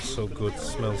smells so good,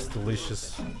 smells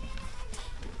delicious.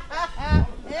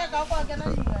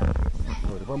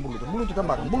 Bulu tu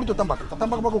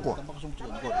tambak bago ko. Tambak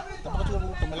suka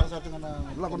pemalang sa atin na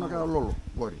lako na ka lolo,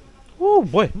 gori. Oh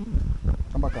boy.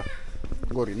 Tambak ka.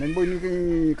 Gori, nen boy ni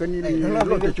kanini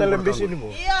Lote telembesi ni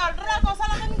mo. Iya, dra ko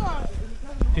sala kan ko.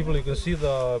 People, you can see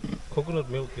the coconut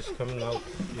milk is coming out.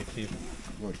 If you,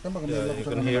 yeah, you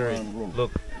can hear it.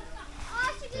 Look.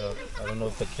 Yeah, I don't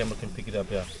know if the camera can pick it up.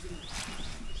 Yeah.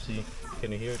 See?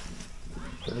 Can you hear it?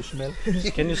 Can you smell?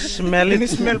 Can you smell it? Can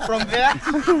you smell from there?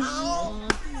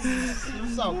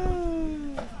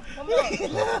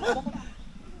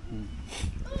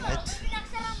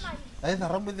 Ay,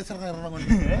 narang bete ser narang ni.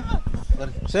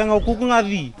 Saya ngau kuku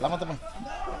ngadi. Lama teman.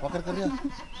 Wakar kerja.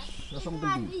 Langsung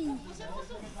tinggi.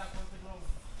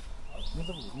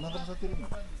 Nanti bu, nanti satu ini.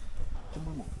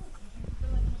 Cembul mo.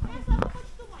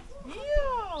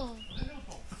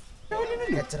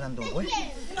 Keceran tuh, boy.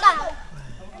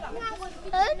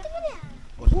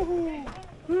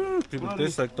 People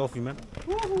taste like toffee, man.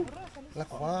 Lah,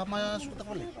 kok mas suka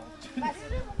boleh?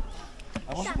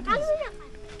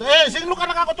 Sing lu kan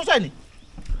aku tuh saya nih.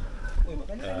 You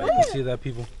can see that,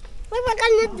 people.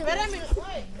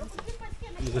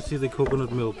 You can see the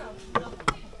coconut milk.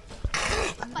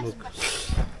 Look.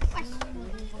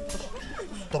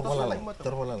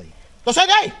 Terbalalai. Tuh saya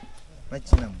dai.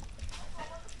 Macam.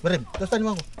 Berem, terus tadi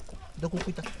mau. Udah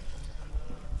kupita.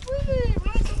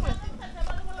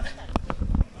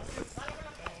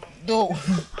 Do.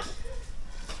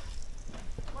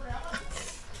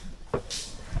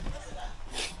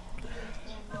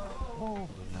 Oh,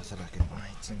 nasara ke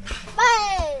macam.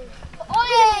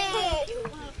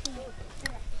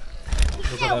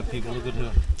 Look at that, people. Look at her.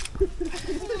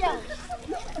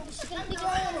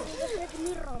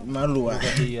 Malu ah. Look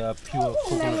at the pure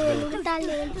coconut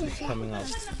milk is coming out.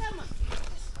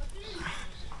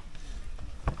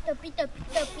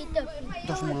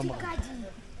 Terus mau lembak.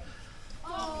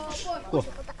 Wah.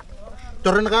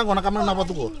 Turun ka ako nakaman na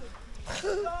patuko.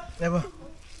 Diba?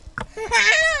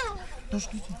 Terus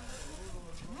gitu.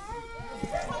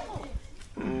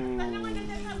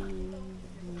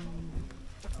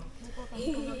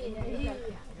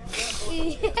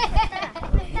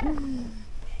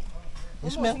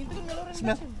 Smell.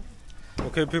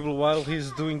 Okay, people, while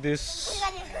he's doing this,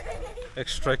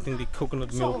 extracting the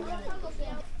coconut milk,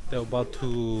 they're about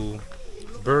to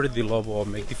bury the lovo or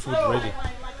make the food ready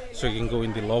so you can go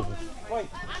in the lovo.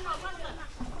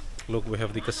 Look, we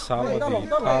have the cassava, the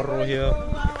taro here,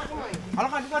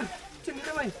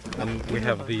 and we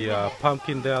have the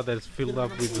pumpkin there that's filled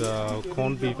up with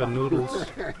corned beef and noodles.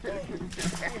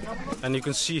 And you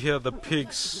can see here the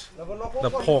pigs, the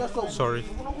pork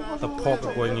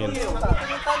are going in.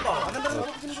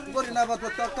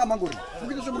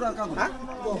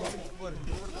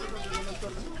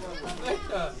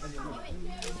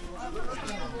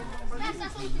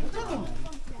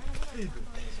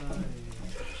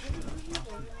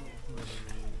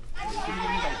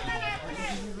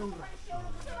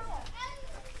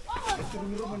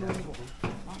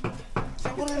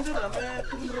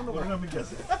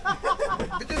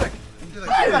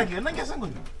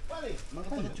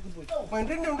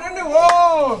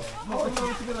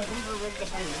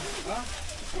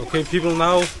 Okay, people,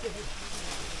 now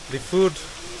the food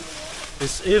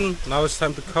is in. Now it's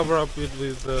time to cover up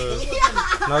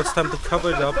now it's time to cover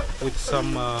it up with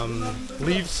some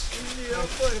leaves,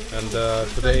 and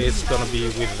today it's gonna be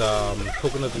with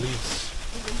coconut leaves,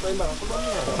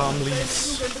 palm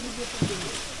leaves,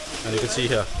 and you can see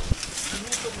here.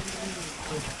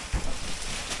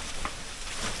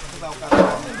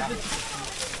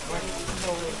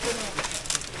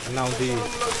 And now the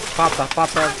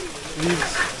pata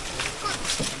leaves.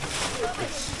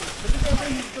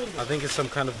 I think it's some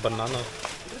kind of banana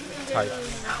type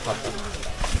pata.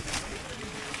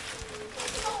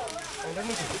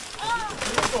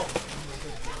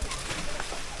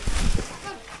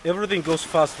 Everything goes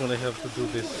fast when they have to do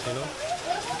this, you know.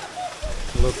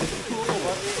 Look.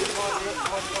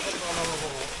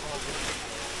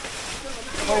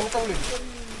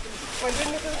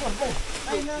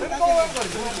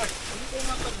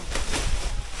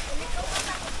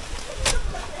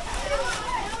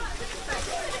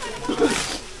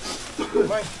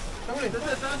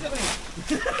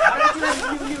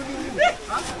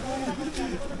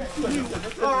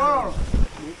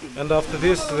 And after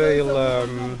this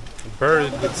they'll bury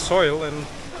it with soil, and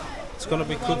it's gonna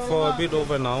be cooked for a bit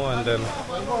over an hour, and then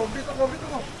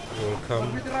we'll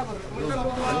come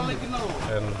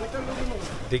and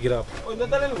dig it up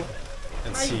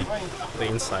and see the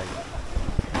inside.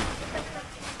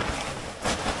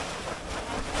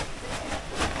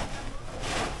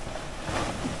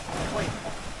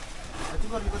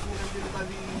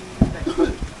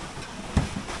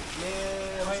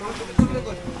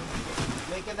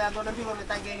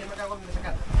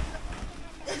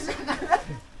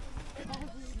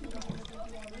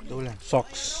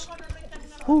 Socks.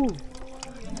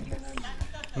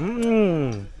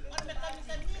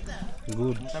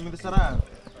 Good.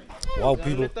 Wow,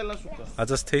 people. I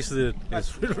just tasted it.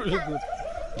 It's really, really good.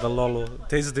 The lolo. It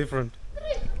tastes different.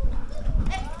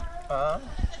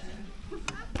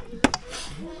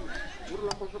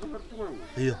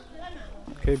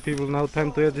 Okay, people, now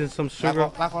time to add in some sugar.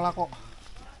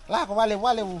 Lako, wale.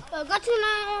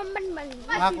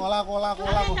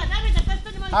 Lako.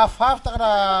 Half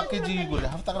takra kg gure.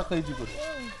 Half takra kg gure.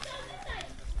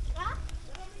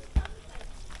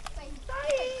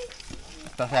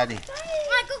 Tadi.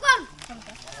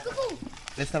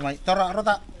 Lesta mai. Tora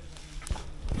rota.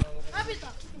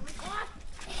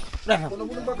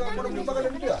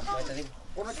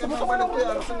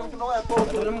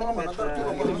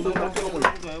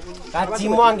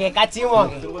 Kacimonge.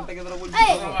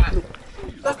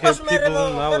 Okay, people,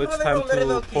 now it's time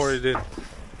to pour it in.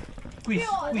 Quiz.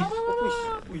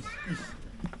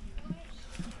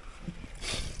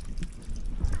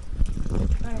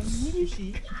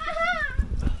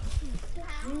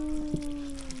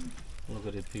 Look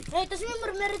at it, people. Eh, terus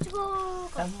mermerah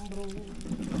juga.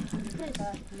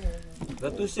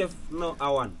 Satu chef no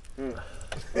awan.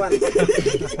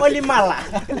 Only mala.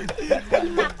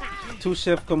 Two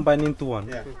chefs combined into one.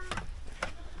 Yeah.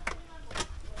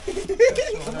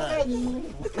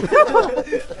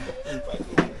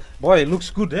 Boy, it looks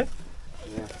good, eh?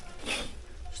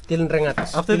 Still rengat.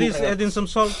 After this, add in some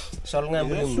salt. Sol nga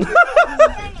belum.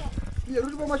 Iya,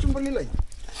 lu pa masuk balilay.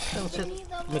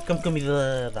 Come with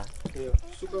the.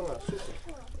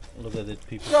 Look at it,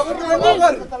 people.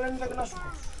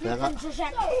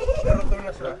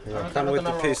 Can't wait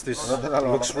to taste this.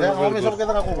 Looks really, really good.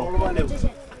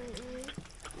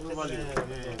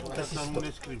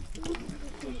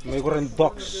 May goreng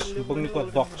dogs. Ibang nito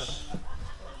dogs.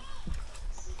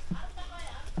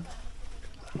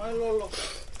 Hello.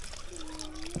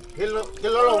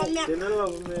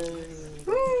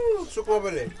 Suko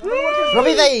bele.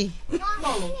 Robi dai.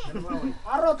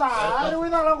 Arota, aru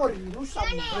ida lang ko rin. Usap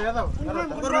mo.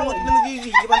 Baru mo lagi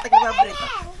ibanta ka ba breka.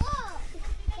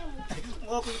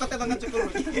 Oh, kata tangan cukur.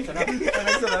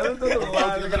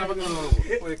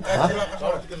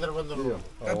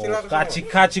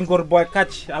 Kaci ngor boy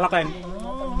kaci ala kain.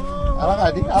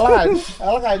 Ala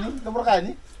kain. Nomor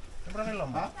kain.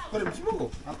 Ha? Kore mesti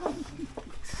mo.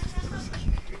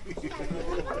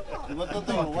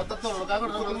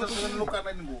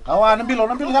 Kawan, nambilo.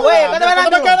 Weh, kata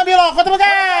mana tu? Kota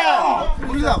makan.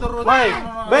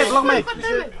 Wait, belum mai.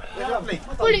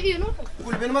 Kulit you know.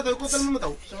 Kul ben mata ko tan mata.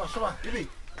 Sama. Bibi.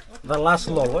 The last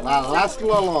lolo. Last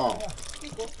lolo.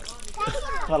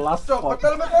 The last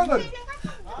Hotel me kongon.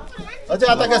 Aja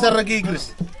ata kasar lagi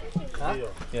Inggris.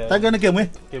 Taga na kemo.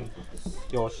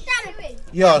 Yours.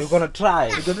 Yes. You're gonna try.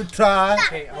 You're gonna try.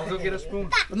 Okay, I'll go get a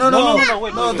spoon. No,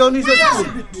 wait. don't use a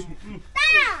spoon.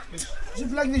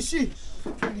 Just like this, see.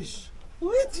 Like this.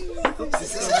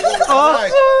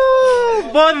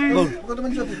 Buddy. Kau teman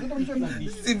siapa?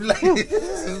 Sip like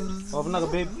this. Open up,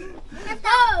 babe.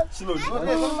 Slow.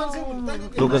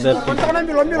 Look at that. Kau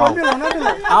ambil.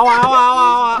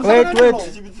 Awa. Wait.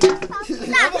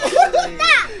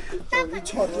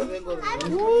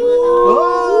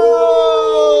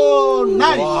 Oh,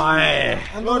 nice.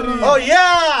 Oh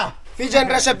yeah. Fijan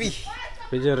recipe.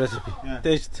 Pigeon recipe.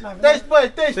 Taste. Taste,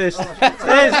 boy. Taste.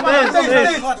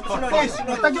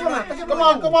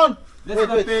 Come on.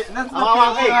 Wait.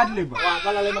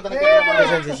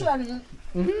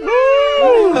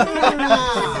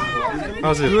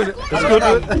 How's it? It's good.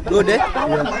 Good eh?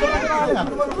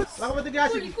 Lako ba tigi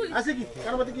asik?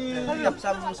 Kano ba tigi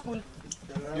Some spoon.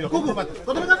 kuku ba?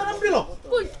 Kau teman kata nambilo.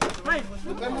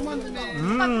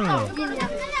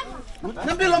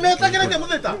 Nambilo, may atake na kemo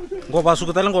dita. Go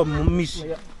masuk ke dalam go miss.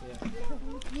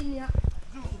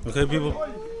 Okay, people.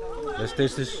 Let's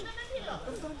taste this.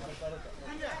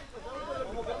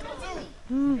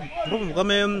 Bro,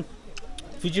 kami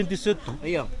Fijian dessert.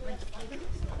 Iya.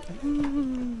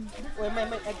 Wait,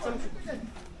 add some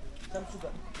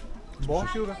sugar. Bon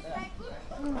sugar.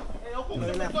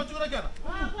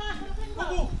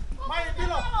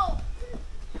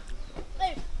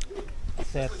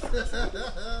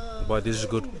 Boy, this is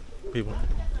good, people.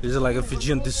 This is like a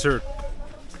Fijian dessert.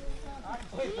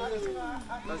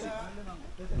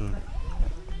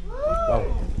 Wow,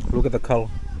 look at the color.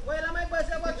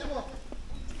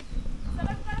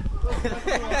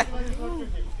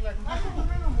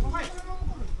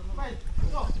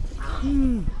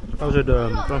 How's it?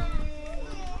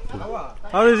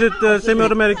 How is it?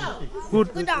 Semi-automatic? Good.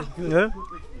 Yeah.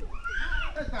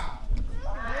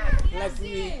 Like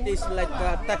it tastes like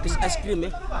Turkish ice cream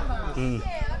eh?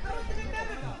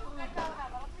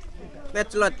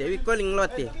 That's Lote, we calling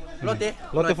Lote.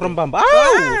 Lote from Bamba.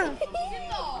 Oh!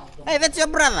 Hey, that's your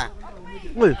brother.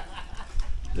 Wait.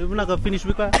 We're not gonna finish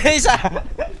with that. Hey, sir.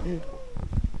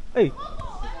 Hey.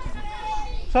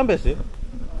 Sampai sih.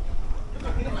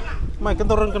 Mai kan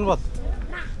turunkan buat.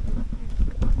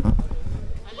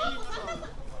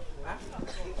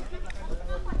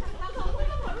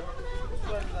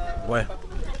 Boy,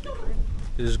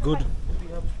 this is good.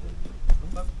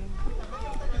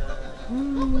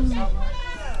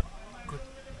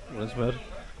 That's bad.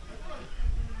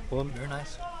 Very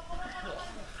nice.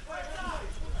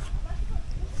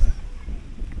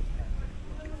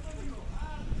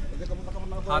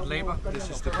 Hard labor. This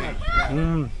is the pay.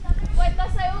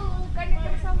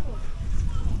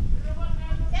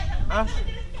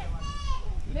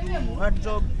 Hard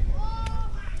job.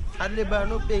 Hard labor,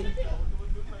 no pay.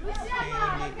 We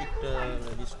eat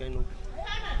this kind of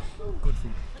Good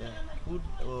food. food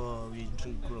or we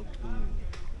drink grog to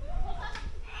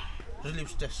relieve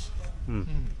stress.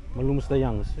 Malumus na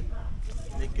yang sih.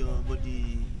 Make your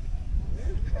body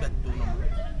back to normal.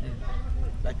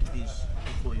 Like this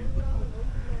before you go home.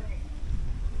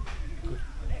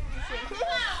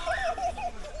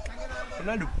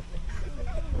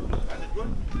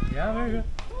 Yeah, very good.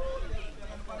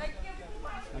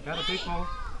 I got a big bowl.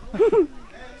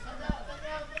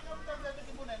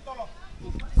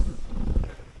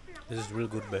 This is real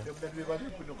good, man.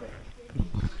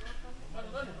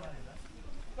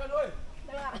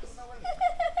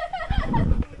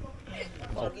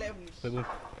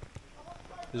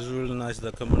 This is really nice.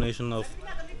 The combination of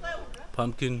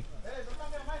pumpkin,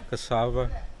 cassava,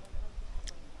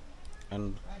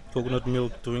 and coconut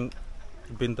milk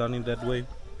been done in that way,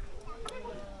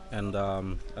 and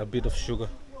a bit of sugar.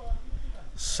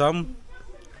 Some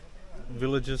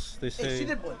villages, they say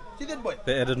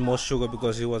they added more sugar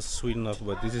because it was sweet enough,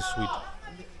 but this is sweet.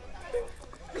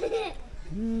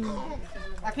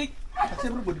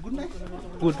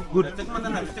 Good, good.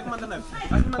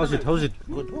 How's it? How's it?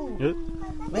 Good. Yeah.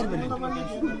 Where beli?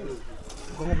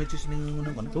 Kau mau mencus ning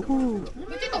unang kan? Tuh.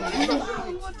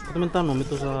 Kita minta nom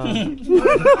itu sa.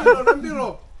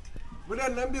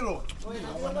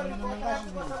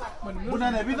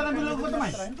 Bunan ya, kita ambil buat mai.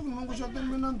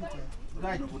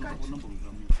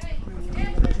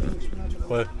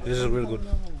 Well, this is real good.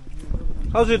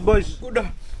 How's it, boys? Good.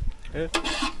 Yeah.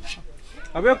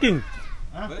 Are you king?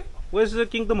 Where's the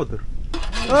king tomato?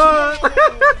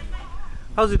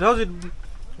 How's it? How's it?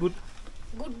 Good.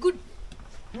 Good.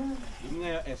 Ini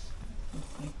kayak es.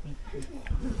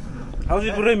 How's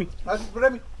it, Remy?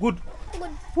 Good.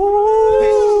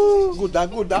 Woo! Good dah.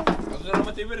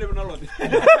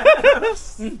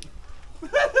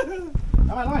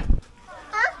 Aman.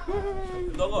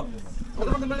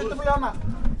 Teman-teman itu punya anak.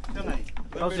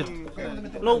 How's it?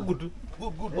 No, good.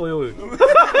 Good. Oi.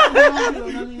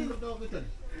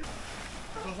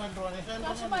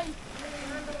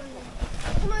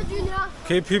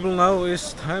 Okay, people, now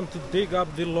it's time to dig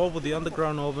up the Lovo, the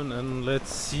underground oven, and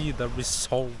let's see the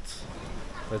result.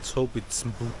 Let's hope it's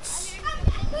boots.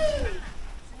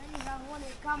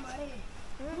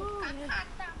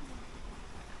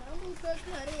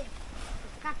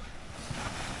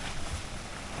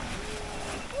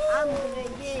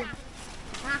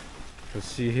 Let's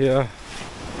see here.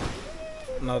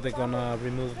 Now they're gonna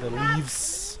remove the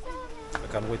leaves. I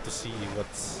can't wait to see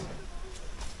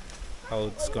how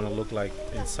it's gonna look like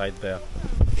inside there.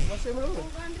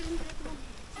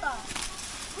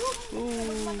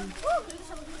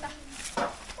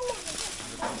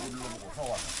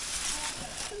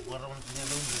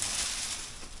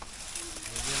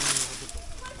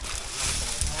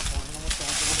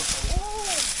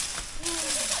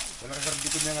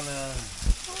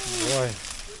 Boy,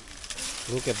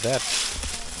 look at that.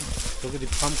 Look at the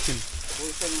pumpkin. You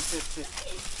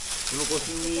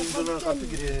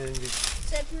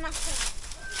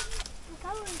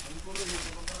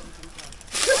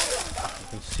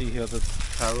can see here the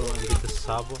taro and the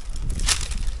cassava.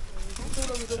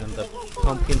 And the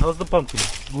pumpkin. How's the pumpkin?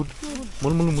 Good.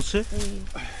 Mul muse?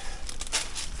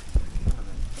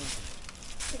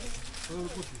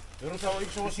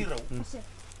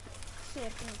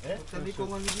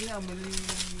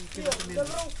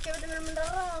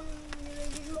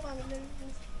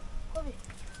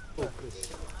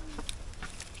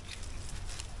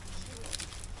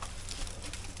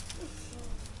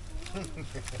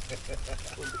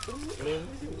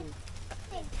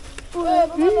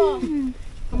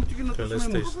 Okay, let's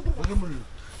taste.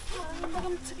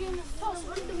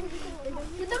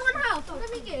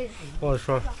 Oh,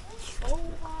 sure.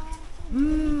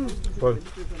 Fine.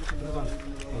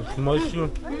 It's moisture.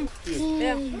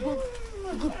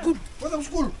 Good. What up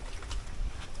school?